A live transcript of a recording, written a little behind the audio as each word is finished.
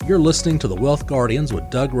You're listening to The Wealth Guardians with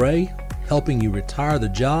Doug Ray, helping you retire the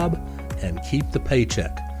job and keep the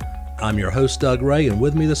paycheck. I'm your host, Doug Ray, and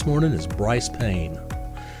with me this morning is Bryce Payne.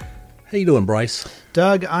 How you doing, Bryce?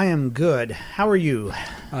 Doug, I am good. How are you?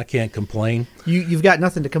 I can't complain. You've got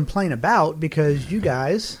nothing to complain about because you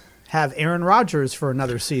guys have Aaron Rodgers for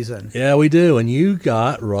another season. Yeah, we do, and you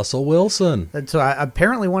got Russell Wilson. That's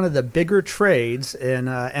apparently one of the bigger trades in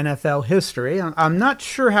NFL history. I'm not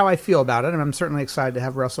sure how I feel about it, and I'm certainly excited to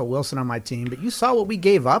have Russell Wilson on my team, but you saw what we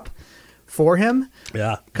gave up for him.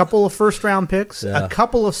 Yeah. A couple of first-round picks, Yeah. a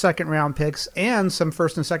couple of second-round picks, and some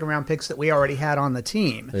first- and second-round picks that we already had on the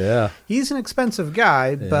team. Yeah. He's an expensive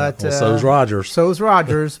guy, but... Well, so's Rodgers. So's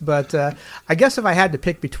Rodgers, but I guess if I had to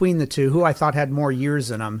pick between the two, who I thought had more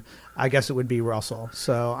years in them, I guess it would be Russell.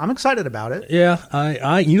 So I'm excited about it.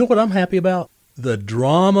 Yeah, you know what I'm happy about? The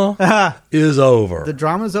drama is over. The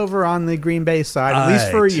drama's over on the Green Bay side, at least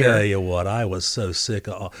for a year. I tell you what, I was so sick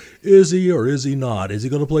of, is he or is he not? Is he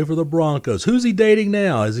going to play for the Broncos? Who's he dating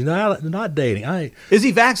now? Is he not dating? Is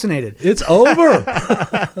he vaccinated? It's over.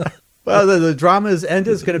 Well, the drama is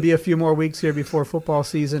ended. It's going to be a few more weeks here before football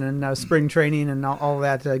season and spring training and all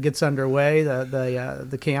that gets underway,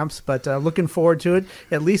 the camps. But looking forward to it.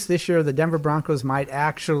 At least this year, the Denver Broncos might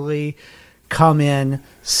actually come in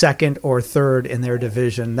second or third in their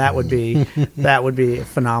division. That would be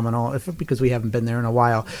phenomenal because we haven't been there in a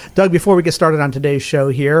while. Doug, before we get started on today's show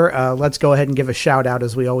here, let's go ahead and give a shout out,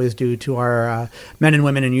 as we always do, to our men and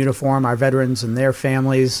women in uniform, our veterans and their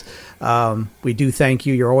families. We do thank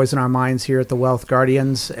you. You're always in our minds here at the Wealth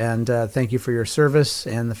Guardians, and thank you for your service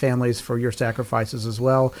and the families for your sacrifices as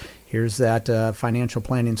well. Here's that financial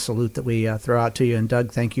planning salute that we throw out to you. And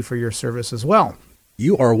Doug, thank you for your service as well.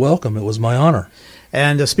 You are welcome. It was my honor.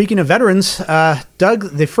 And speaking of veterans, Doug,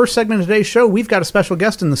 the first segment of today's show, we've got a special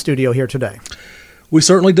guest in the studio here today. We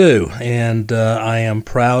certainly do. And I am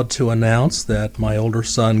proud to announce that my older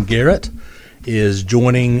son, Garrett, is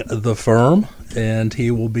joining the firm, and he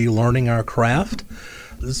will be learning our craft.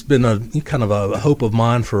 This has been a kind of a hope of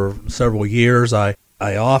mine for several years. I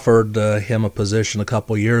offered him a position a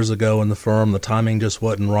couple years ago in the firm. The timing just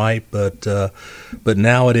wasn't right, but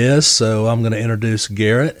now it is. So I'm going to introduce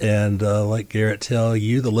Garrett and let Garrett tell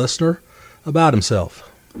you, the listener, about himself.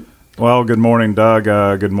 Well, good morning, Doug.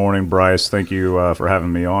 Good morning, Bryce. Thank you for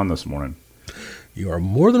having me on this morning. You are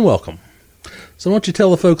more than welcome. So why don't you tell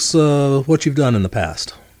the folks what you've done in the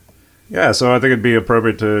past? Yeah, so I think it'd be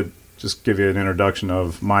appropriate to just give you an introduction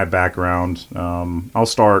of my background. I'll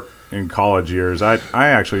start in college years. I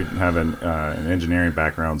actually have an engineering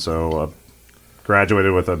background, so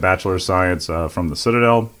graduated with a Bachelor of Science from the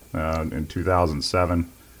Citadel in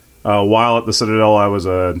 2007. While at the Citadel, I was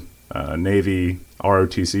a Navy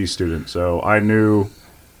ROTC student, so I knew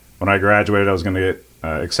when I graduated I was going to get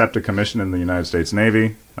accepted commission in the United States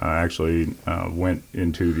Navy. I actually went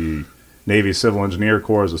into the Navy Civil Engineer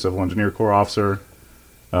Corps as a Civil Engineer Corps officer.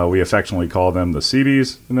 We affectionately call them the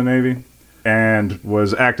Seabees in the Navy, and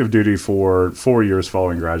was active duty for 4 years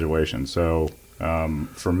following graduation. So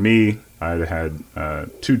for me, I had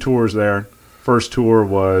 2 tours there. First tour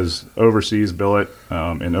was overseas billet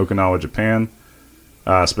in Okinawa, Japan,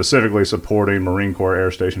 specifically supporting Marine Corps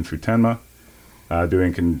Air Station Futenma,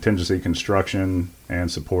 doing contingency construction and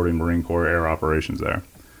supporting Marine Corps air operations there.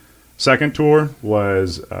 Second tour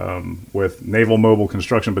was with Naval Mobile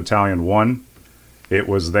Construction Battalion 1. It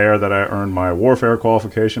was there that I earned my warfare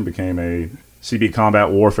qualification, became a CB Combat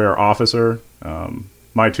Warfare Officer.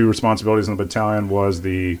 My 2 responsibilities in the battalion was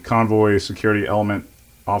the Convoy Security Element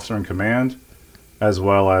Officer in Command, as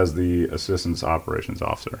well as the Assistance Operations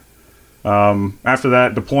Officer. After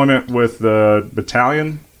that deployment with the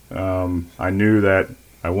battalion, I knew that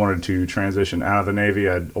I wanted to transition out of the Navy.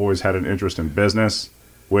 I'd always had an interest in business.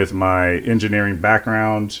 With my engineering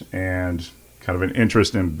background and kind of an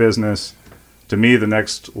interest in business, to me, the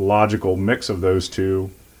next logical mix of those two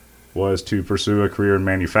was to pursue a career in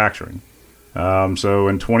manufacturing. So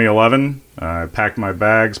in 2011, I packed my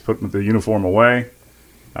bags, put the uniform away,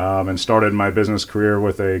 and started my business career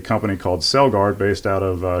with a company called Celgard, based out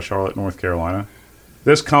of Charlotte, North Carolina.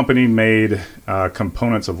 This company made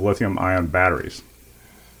components of lithium-ion batteries.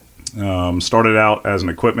 Started out as an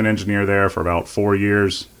equipment engineer there for about 4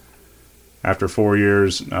 years. After 4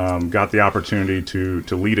 years, got the opportunity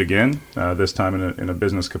to lead again, this time in a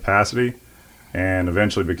business capacity, and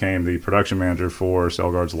eventually became the production manager for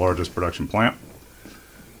Celgard's largest production plant.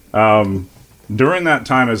 During that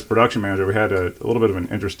time as production manager, we had a little bit of an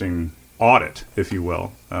interesting audit, if you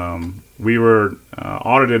will. We were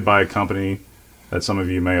audited by a company that some of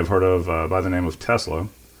you may have heard of by the name of Tesla.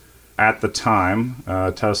 At the time,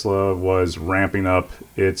 Tesla was ramping up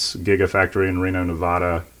its Gigafactory in Reno,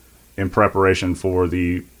 Nevada, in preparation for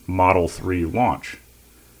the Model 3 launch.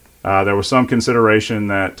 There was some consideration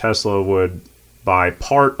that Tesla would buy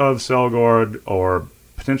part of CellGuard or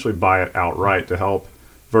potentially buy it outright to help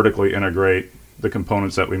vertically integrate the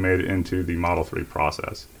components that we made into the Model 3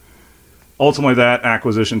 process. Ultimately, that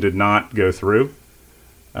acquisition did not go through.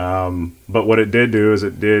 But what it did do is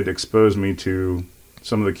it did expose me to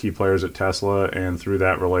some of the key players at Tesla, and through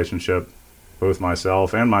that relationship, both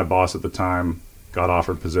myself and my boss at the time got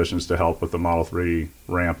offered positions to help with the Model 3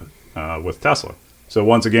 ramp with Tesla. So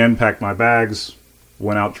once again, packed my bags,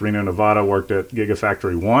 went out to Reno, Nevada, worked at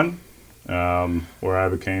Gigafactory 1, where I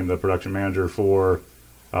became the production manager for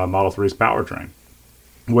Model 3's powertrain,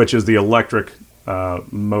 which is the electric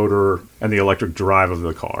motor and the electric drive of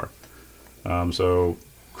the car. So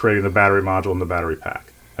creating the battery module and the battery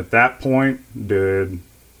pack. At that point,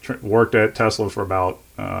 worked at Tesla for about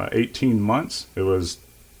 18 months. It was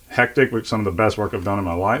hectic, with some of the best work I've done in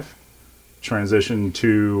my life. Transitioned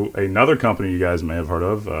to another company you guys may have heard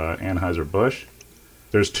of, Anheuser-Busch.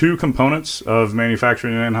 There's two components of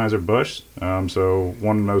manufacturing in Anheuser-Busch. So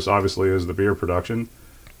one most obviously is the beer production,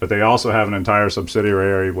 but they also have an entire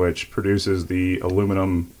subsidiary which produces the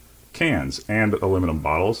aluminum cans and aluminum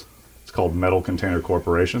bottles. It's called Metal Container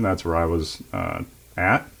Corporation. That's where I was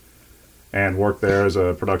at, and worked there as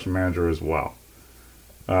a production manager as well.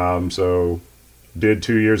 So did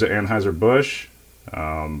 2 years at Anheuser-Busch,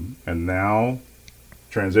 and now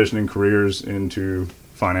transitioning careers into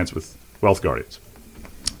finance with Wealth Guardians.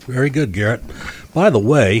 Very good, Garrett. By the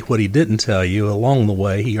way, what he didn't tell you, along the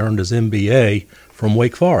way, he earned his MBA from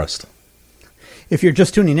Wake Forest. If you're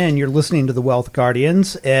just tuning in, you're listening to the Wealth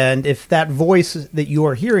Guardians, and if that voice that you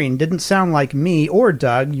are hearing didn't sound like me or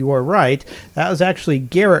Doug, you are right. That was actually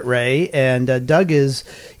Garrett Ray, and Doug is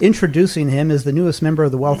introducing him as the newest member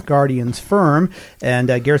of the Wealth Guardians firm, and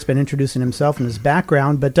Garrett's been introducing himself and his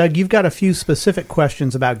background. But Doug, you've got a few specific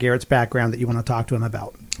questions about Garrett's background that you want to talk to him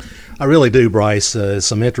about. I really do, Bryce.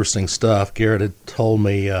 Some interesting stuff. Garrett had told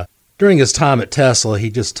me during his time at Tesla, he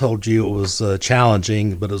just told you it was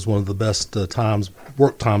challenging, but it was one of the best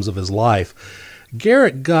work times of his life.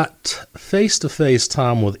 Garrett got face-to-face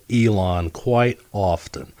time with Elon quite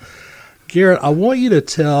often. Garrett, I want you to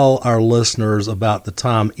tell our listeners about the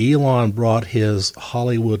time Elon brought his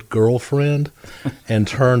Hollywood girlfriend and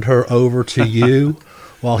turned her over to you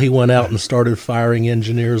while he went out and started firing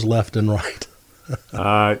engineers left and right.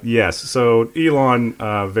 Yes. So Elon,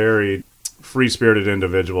 very free-spirited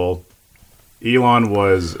individual. Elon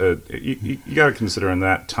was, you got to consider in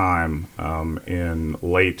that time, in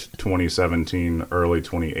late 2017, early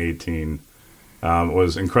 2018,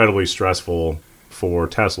 was incredibly stressful for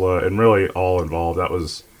Tesla and really all involved. That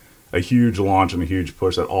was a huge launch and a huge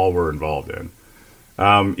push that all were involved in.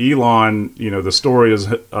 Elon, the story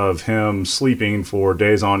is of him sleeping for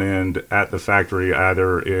days on end at the factory,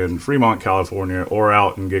 either in Fremont, California, or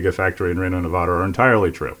out in Gigafactory in Reno, Nevada, are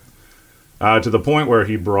entirely true. To the point where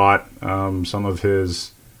he brought some of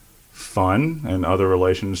his fun and other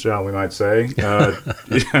relations, shall we might say, to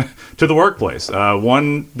the workplace.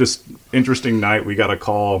 One interesting night, we got a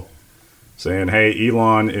call saying, hey,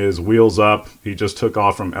 Elon is wheels up. He just took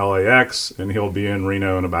off from LAX, and he'll be in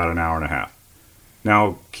Reno in about an hour and a half.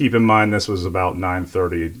 Now, keep in mind, this was about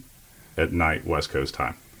 9:30 at night, West Coast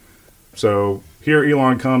time. So here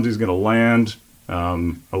Elon comes. He's going to land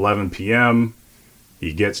 11 p.m.,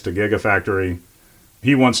 He gets to Gigafactory.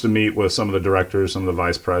 He wants to meet with some of the directors, some of the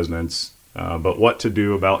vice presidents, but what to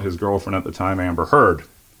do about his girlfriend at the time, Amber Heard.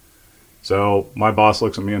 So my boss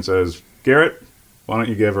looks at me and says, Garrett, why don't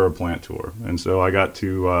you give her a plant tour? And so I got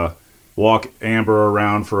to walk Amber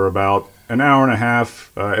around for about an hour and a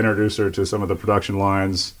half, introduce her to some of the production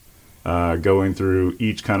lines, going through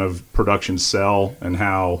each kind of production cell and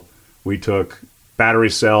how we took battery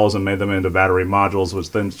cells and made them into battery modules,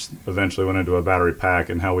 which then eventually went into a battery pack,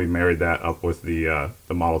 and how we married that up with the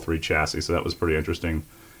Model 3 chassis. So that was pretty interesting.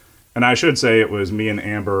 And I should say it was me and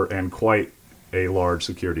Amber and quite a large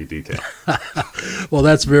security detail. Well,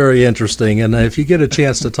 that's very interesting. And if you get a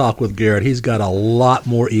chance to talk with Garrett, he's got a lot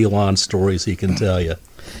more Elon stories he can tell you.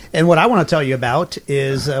 And what I want to tell you about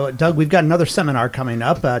is, Doug, we've got another seminar coming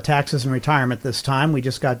up, Taxes and Retirement this time. We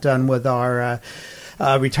just got done with our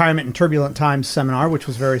Retirement in Turbulent Times seminar, which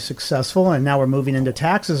was very successful, and now we're moving into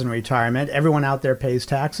taxes and retirement. Everyone out there pays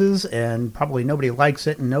taxes, and probably nobody likes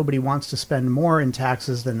it, and nobody wants to spend more in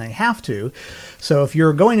taxes than they have to. So if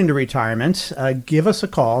you're going into retirement, give us a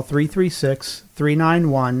call,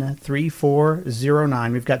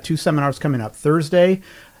 336-391-3409. We've got two seminars coming up, Thursday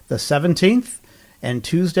the 17th and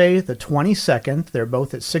Tuesday, the 22nd. They're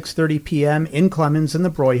both at 6:30 p.m. in Clemens in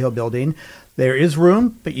the Broyhill building. There is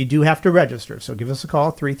room, but you do have to register. So give us a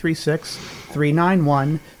call,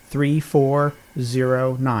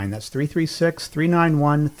 336-391-3409. That's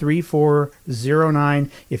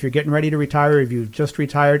 336-391-3409. If you're getting ready to retire, if you've just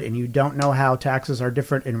retired and you don't know how taxes are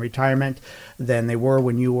different in retirement than they were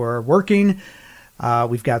when you were working,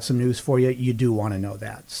 we've got some news for you. You do want to know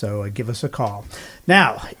that. So give us a call.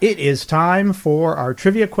 Now, it is time for our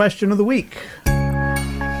trivia question of the week.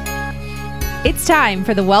 It's time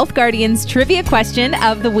for the Wealth Guardians Trivia Question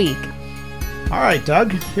of the Week. All right,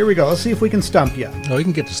 Doug, here we go. Let's see if we can stump you. Oh, you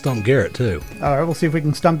can get to stump Garrett, too. All right, we'll see if we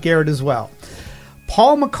can stump Garrett as well.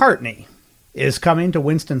 Paul McCartney is coming to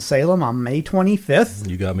Winston-Salem on May 25th.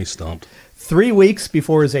 You got me stumped. 3 weeks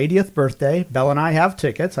before his 80th birthday. Belle and I have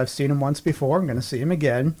tickets. I've seen him once before. I'm going to see him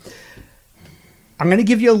again. I'm going to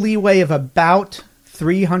give you a leeway of about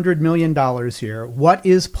 $300 million here. What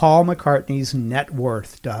is Paul McCartney's net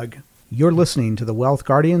worth, Doug? You're listening to The Wealth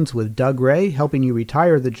Guardians with Doug Ray, helping you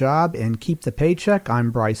retire the job and keep the paycheck.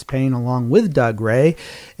 I'm Bryce Payne along with Doug Ray,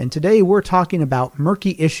 and today we're talking about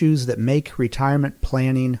murky issues that make retirement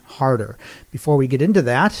planning harder. Before we get into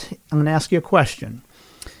that, I'm going to ask you a question.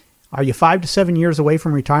 Are you 5 to 7 years away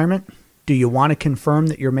from retirement? Do you want to confirm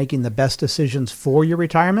that you're making the best decisions for your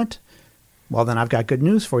retirement? Well, then I've got good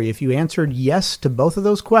news for you. If you answered yes to both of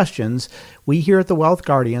those questions, we here at the Wealth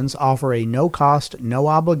Guardians offer a no-cost,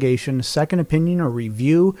 no-obligation second opinion or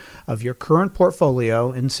review of your current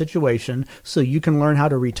portfolio and situation so you can learn how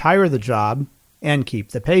to retire the job and keep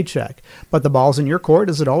the paycheck. But the ball's in your court,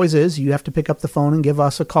 as it always is. You have to pick up the phone and give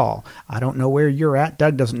us a call. I don't know where you're at.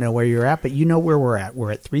 Doug doesn't know where you're at, but you know where we're at.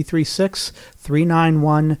 We're at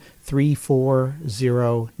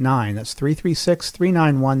 336-391-3409. That's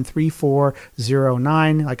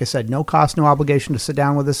 336-391-3409. Like I said, no cost, no obligation to sit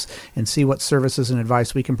down with us and see what services and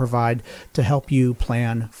advice we can provide to help you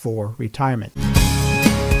plan for retirement.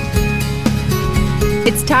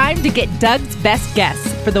 It's time to get Doug's best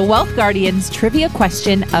guess for the Wealth Guardians Trivia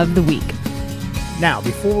Question of the Week. Now,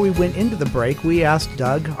 before we went into the break, we asked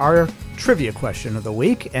Doug our trivia question of the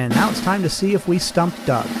week, and now it's time to see if we stumped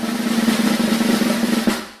Doug.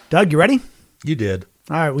 Doug, you ready? You did.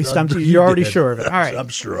 All right, we stumped you. You're already did. sure of it. All right. I'm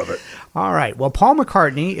sure of it. All right. Well, Paul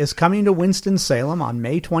McCartney is coming to Winston-Salem on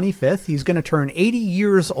May 25th. He's going to turn 80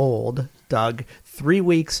 years old, Doug, 3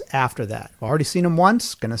 weeks after that. I've already seen him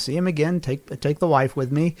once. Going to see him again. Take the wife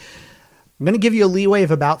with me. I'm going to give you a leeway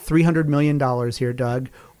of about $300 million here, Doug.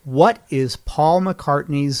 What is Paul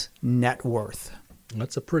McCartney's net worth?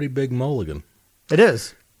 That's a pretty big mulligan. It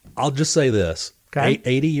is. I'll just say this. Okay.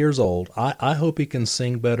 80 years old. I hope he can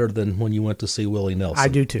sing better than when you went to see Willie Nelson. I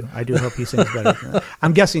do, too. I do hope he sings better than that.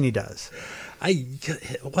 I'm guessing he does. I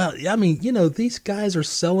mean, you know, these guys are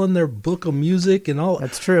selling their book of music and all.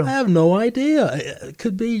 That's true. I have no idea. It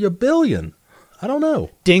could be $1 billion. I don't know.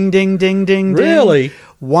 Ding, ding, ding, ding, ding. Really?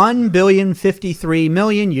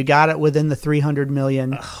 $1,053,000,000. You got it within the $300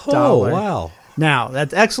 million. Oh, wow. Now,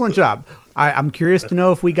 that's excellent job. I'm curious to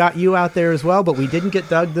know if we got you out there as well, but we didn't get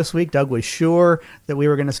Doug this week. Doug was sure that we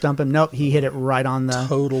were going to stump him. Nope, he hit it right on the...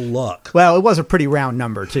 Total luck. Well, it was a pretty round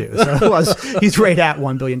number, too. So he's right at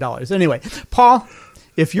 $1 billion. Anyway, Paul,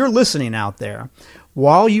 if you're listening out there,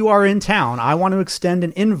 while you are in town, I want to extend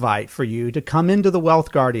an invite for you to come into the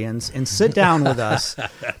Wealth Guardians and sit down with us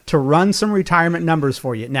to run some retirement numbers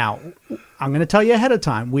for you. Now, I'm going to tell you ahead of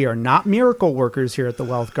time, we are not miracle workers here at the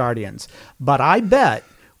Wealth Guardians, but I bet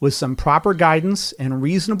with some proper guidance and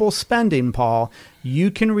reasonable spending, Paul, you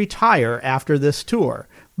can retire after this tour.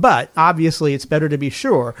 But obviously, it's better to be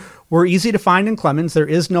sure. We're easy to find in Clemens. There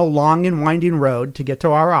is no long and winding road to get to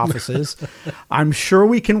our offices. I'm sure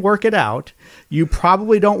we can work it out. You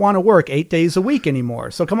probably don't want to work 8 days a week anymore.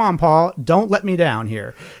 So come on, Paul, don't let me down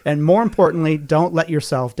here. And more importantly, don't let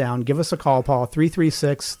yourself down. Give us a call, Paul,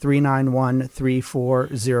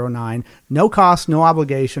 336-391-3409. No cost, no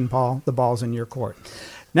obligation, Paul. The ball's in your court.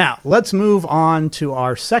 Now, let's move on to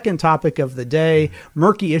our second topic of the day,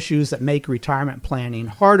 murky issues that make retirement planning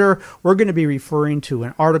harder. We're going to be referring to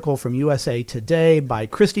an article from USA Today by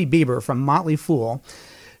Christy Bieber from Motley Fool.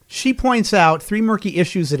 She points out 3 murky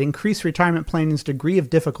issues that increase retirement planning's degree of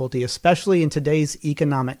difficulty, especially in today's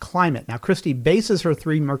economic climate. Now, Christy bases her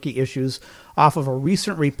 3 murky issues off of a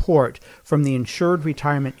recent report from the Insured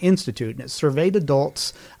Retirement Institute, and it surveyed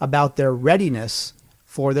adults about their readiness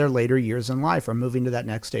for their later years in life or moving to that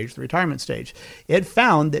next stage, the retirement stage. It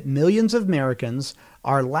found that millions of Americans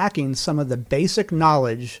are lacking some of the basic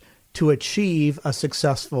knowledge to achieve a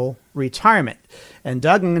successful retirement. And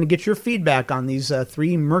Doug, I'm going to get your feedback on these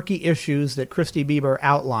 3 murky issues that Christy Bieber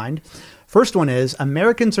outlined. First one is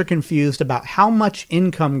Americans are confused about how much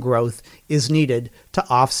income growth is needed to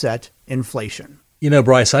offset inflation. You know,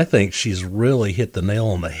 Bryce, I think she's really hit the nail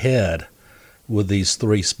on the head with these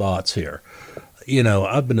three spots here. You know,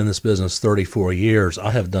 I've been in this business 34 years.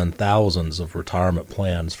 I have done thousands of retirement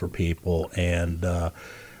plans for people, and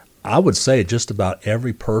I would say just about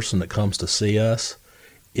every person that comes to see us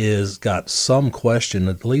is got some question,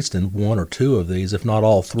 at least in one or two of these, if not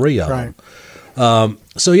all three of them.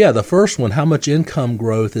 So yeah, the first one, how much income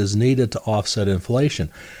growth is needed to offset inflation?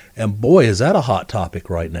 And boy, is that a hot topic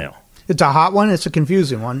right now. It's a hot one. It's a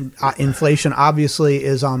confusing one. Inflation obviously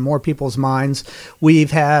is on more people's minds.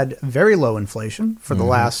 We've had very low inflation for the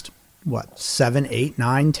last, 7, 8,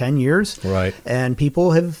 9, 10 years. Right. And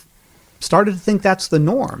people have started to think that's the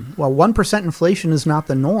norm. Well, 1% inflation is not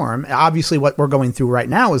the norm. Obviously, what we're going through right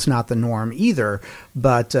now is not the norm either.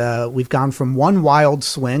 But we've gone from one wild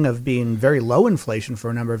swing of being very low inflation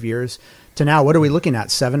for a number of years to now, what are we looking at,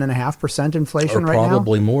 7.5% inflation right now? Or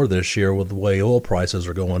probably more this year with the way oil prices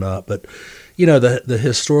are going up. But, you know, the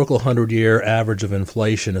historical 100-year average of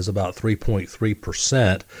inflation is about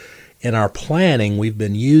 3.3%. In our planning, we've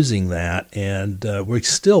been using that, and we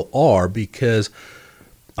still are, because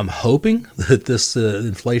I'm hoping that this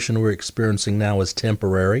inflation we're experiencing now is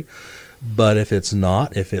temporary. But if it's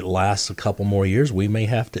not, if it lasts a couple more years, we may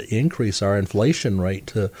have to increase our inflation rate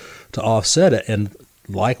to offset it. And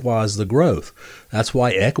likewise, the growth. That's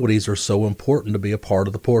why equities are so important to be a part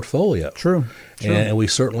of the portfolio. True. And we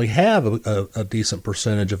certainly have a decent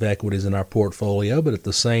percentage of equities in our portfolio, but at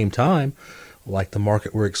the same time, like the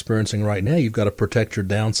market we're experiencing right now, you've got to protect your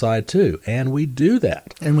downside too. And we do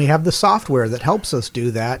that. And we have the software that helps us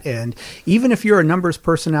do that. And even if you're a numbers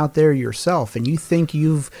person out there yourself and you think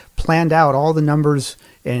you've planned out all the numbers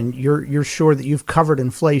and you're sure that you've covered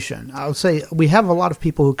inflation, I would say we have a lot of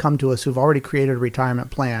people who come to us who've already created a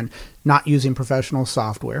retirement plan not using professional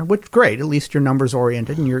software, which great, at least your numbers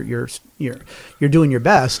oriented and you're doing your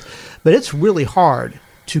best. But it's really hard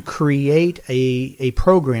to create a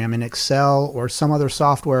program in Excel or some other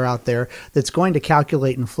software out there that's going to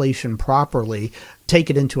calculate inflation properly, take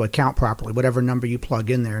it into account properly, whatever number you plug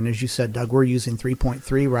in there. And as you said, Doug, we're using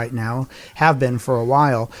 3.3 right now, have been for a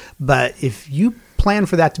while. But if you plan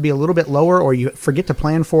for that to be a little bit lower or you forget to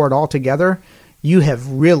plan for it altogether, you have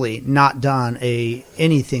really not done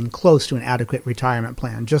anything close to an adequate retirement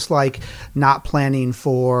plan, just like not planning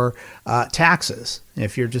for taxes,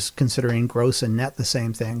 if you're just considering gross and net the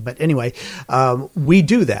same thing. But anyway, we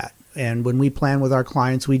do that. And when we plan with our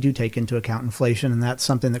clients, we do take into account inflation. And that's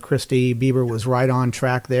something that Christy Bieber was right on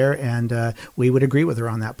track there. And we would agree with her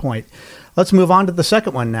on that point. Let's move on to the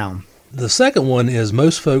second one now. The second one is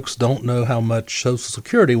most folks don't know how much Social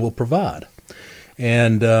Security will provide.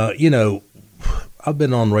 And, you know, I've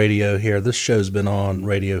been on radio here. This show's been on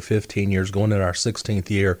radio 15 years, going into our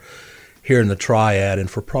 16th year here in the Triad. And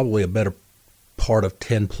for probably a better part of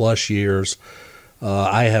 10 plus years,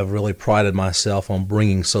 I have really prided myself on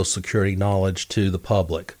bringing Social Security knowledge to the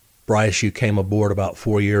public. Bryce, you came aboard about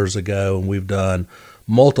 4 years ago, and we've done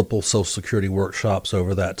multiple Social Security workshops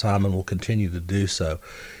over that time and will continue to do so.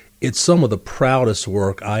 It's some of the proudest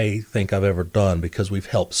work I think I've ever done because we've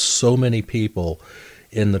helped so many people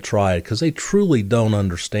in the Triad because they truly don't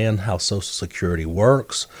understand how Social Security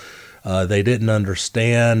works. They didn't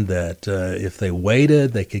understand that if they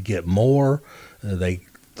waited, they could get more. They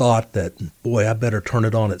thought that, boy, I better turn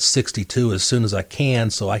it on at 62 as soon as I can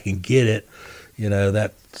so I can get it. You know,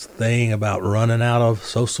 that thing about running out of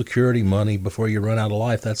Social Security money before you run out of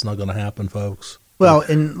life, that's not going to happen, folks. Well,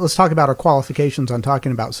 and let's talk about our qualifications on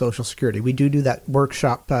talking about Social Security. We do that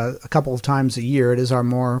workshop a couple of times a year. It is our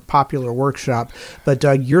more popular workshop. But,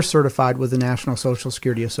 Doug, you're certified with the National Social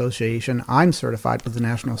Security Association. I'm certified with the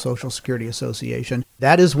National Social Security Association.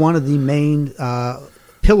 That is one of the main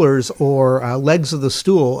pillars or legs of the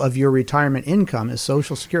stool of your retirement income is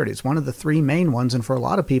Social Security. It's one of the three main ones, and for a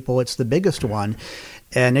lot of people, it's the biggest one.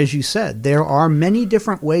 And as you said, there are many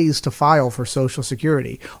different ways to file for Social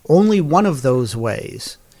Security. Only one of those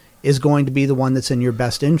ways is going to be the one that's in your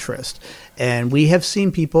best interest. And we have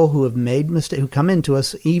seen people who have made mistakes, who come into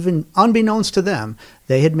us, even unbeknownst to them,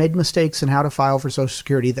 they had made mistakes in how to file for Social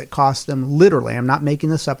Security that cost them literally, I'm not making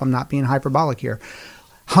this up, I'm not being hyperbolic here,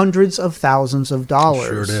 hundreds of thousands of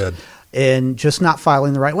dollars. Sure did. And just not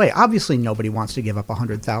filing the right way. Obviously, nobody wants to give up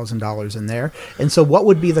 $100,000 in there. And so what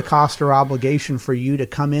would be the cost or obligation for you to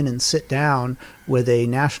come in and sit down with a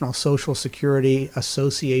National Social Security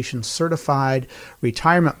Association certified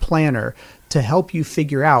retirement planner to help you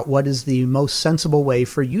figure out what is the most sensible way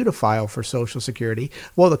for you to file for Social Security.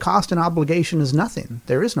 Well, the cost and obligation is nothing.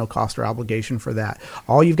 There is no cost or obligation for that.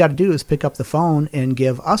 All you've got to do is pick up the phone and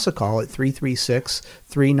give us a call at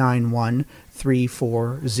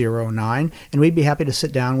 336-391-3409, and we'd be happy to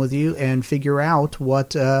sit down with you and figure out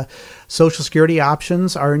what Social Security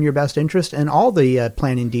options are in your best interest and all the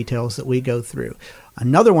planning details that we go through.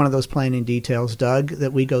 Another one of those planning details, Doug,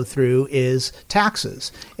 that we go through is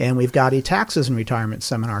taxes. And we've got a taxes and retirement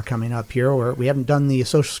seminar coming up here where we haven't done the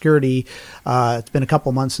Social Security. It's been a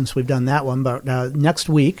couple months since we've done that one. But next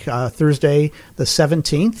week, Thursday the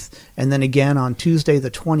 17th, and then again on Tuesday the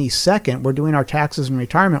 22nd, we're doing our taxes and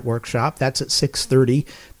retirement workshop. That's at 6:30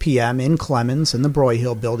 p.m. in Clemens in the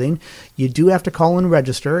Broyhill building. You do have to call and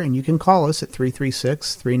register, and you can call us at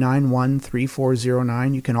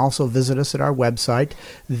 336-391-3409. You can also visit us at our website,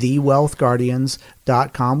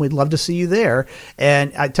 thewealthguardians.com. We'd love to see you there.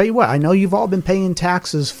 And I tell you what, I know you've all been paying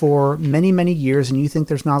taxes for many, many years, and you think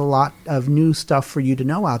there's not a lot of new stuff for you to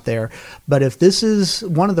know out there. But if this is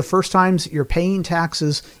one of the first times you're paying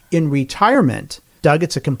taxes in retirement, Doug,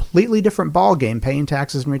 it's a completely different ballgame paying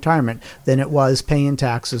taxes in retirement than it was paying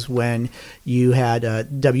taxes when you had a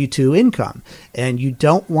W-2 income. And you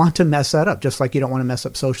don't want to mess that up, just like you don't want to mess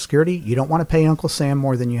up Social Security. You don't want to pay Uncle Sam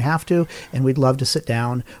more than you have to, and we'd love to sit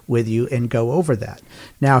down with you and go over that.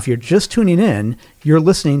 Now, if you're just tuning in, you're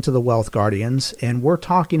listening to the Wealth Guardians, and we're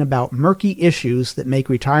talking about murky issues that make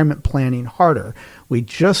retirement planning harder. We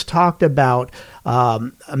just talked about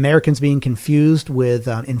Americans being confused with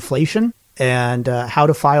inflation and how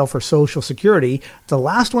to file for Social Security. The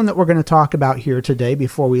last one that we're going to talk about here today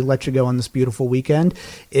before we let you go on this beautiful weekend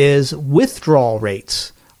is withdrawal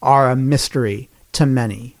rates are a mystery to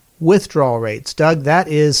many. Withdrawal rates. Doug, that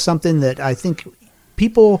is something that I think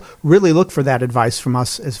people really look for that advice from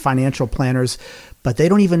us as financial planners, but they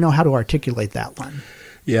don't even know how to articulate that one.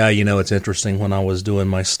 Yeah, it's interesting. When I was doing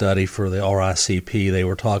my study for the RICP, they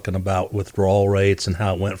were talking about withdrawal rates and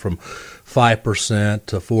how it went from 5%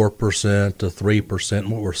 to 4% to 3%.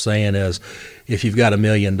 And what we're saying is if you've got $1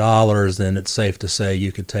 million, then it's safe to say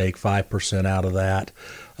you could take 5% out of that,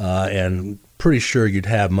 and pretty sure you'd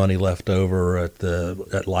have money left over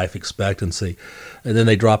at life expectancy. And then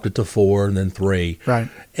they dropped it to 4 and then 3. Right.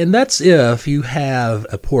 And that's if you have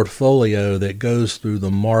a portfolio that goes through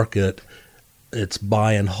the market. It's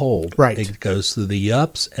buy and hold. Right. It goes through the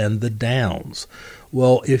ups and the downs.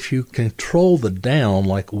 Well, if you control the down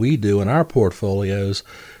like we do in our portfolios,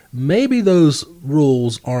 maybe those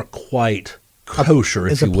rules aren't quite kosher,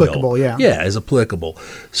 if you will. As applicable, yeah. Yeah, as applicable.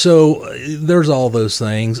 So there's all those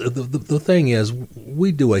things. The thing is,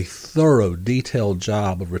 we do a thorough, detailed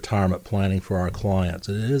job of retirement planning for our clients.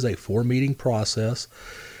 It is a 4-meeting process.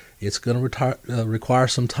 It's going to require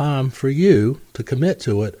some time for you to commit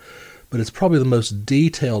to it, but it's probably the most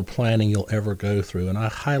detailed planning you'll ever go through, and I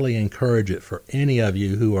highly encourage it for any of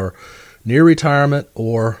you who are near retirement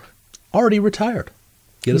or already retired.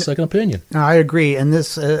 Get a second opinion. I agree. And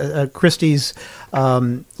this, Christie's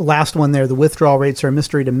last one there, the withdrawal rates are a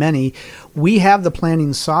mystery to many. We have the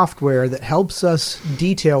planning software that helps us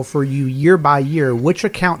detail for you year by year which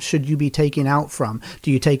account should you be taking out from.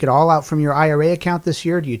 Do you take it all out from your IRA account this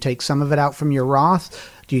year? Do you take some of it out from your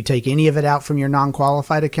Roth? Do you take any of it out from your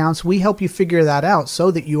non-qualified accounts? We help you figure that out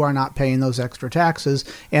so that you are not paying those extra taxes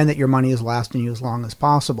and that your money is lasting you as long as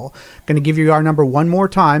possible. I'm going to give you our number one more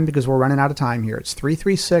time because we're running out of time here. It's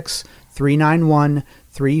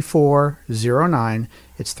 336-391-3409.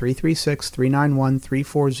 It's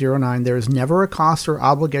 336-391-3409. There is never a cost or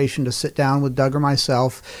obligation to sit down with Doug or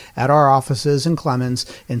myself at our offices in Clemens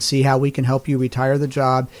and see how we can help you retire the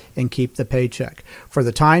job and keep the paycheck. For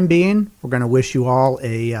the time being, we're going to wish you all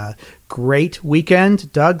a great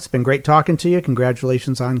weekend. Doug, it's been great talking to you.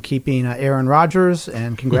 Congratulations on keeping Aaron Rodgers,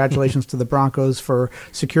 and congratulations to the Broncos for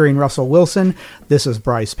securing Russell Wilson. This is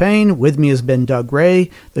Bryce Payne. With me has been Doug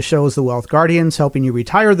Ray. The show is The Wealth Guardians, helping you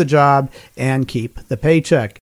retire the job and keep the paycheck.